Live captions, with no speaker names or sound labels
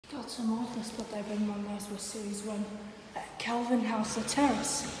Got some OTIS, but they've been on those with Series 1 at Kelvin house at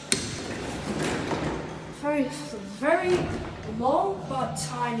Terrace. Very long but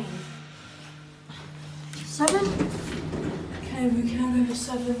tiny. 7. Okay, we can over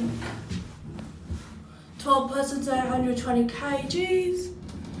 7. 12 persons at 120 kgs.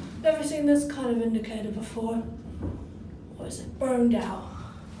 Everything that's kind of indicated before. What is it? Burned out.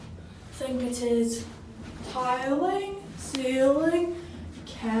 I think it is tiling, ceiling,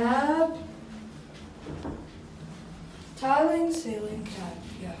 cab. Tiling, ceiling, cab.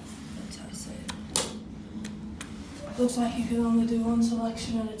 Yeah, that's how I say it. Looks like you can only do one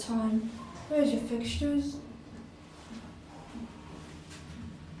selection at a time. There's your fixtures.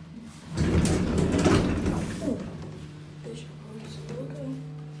 Oh, there's your post. Okay.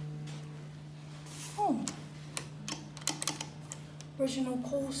 Oh. Original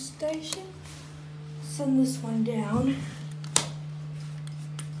coal station. Send this one down.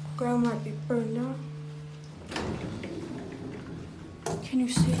 Ground might be burned out. Can you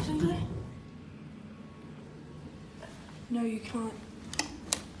see it in there? No, you can't.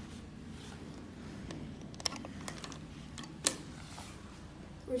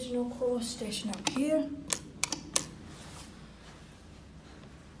 Original core station up here.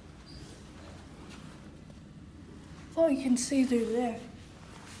 Thought you can see through there,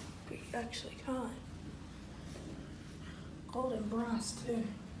 but you actually can't. Gold and brass too.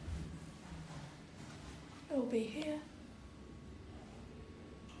 It'll be here.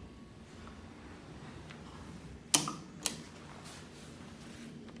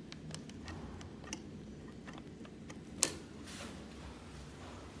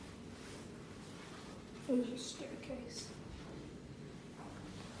 There's your staircase.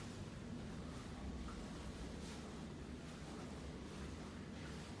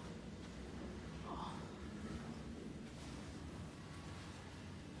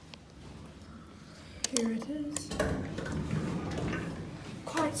 Here it is.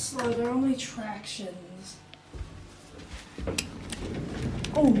 Quite slow, they're only tractions.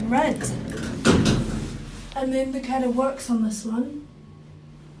 Oh, red. And the indicator works on this one.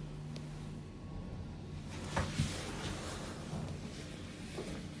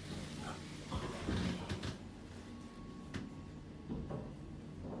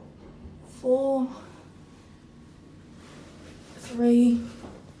 Four, 3,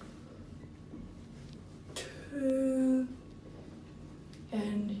 2,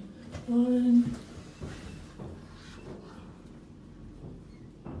 and 1.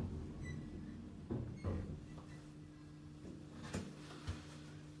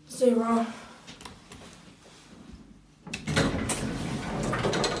 Zero.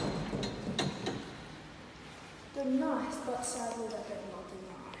 They're nice, but sadly they're getting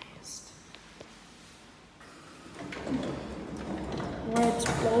modernized. Red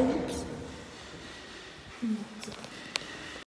bulbs.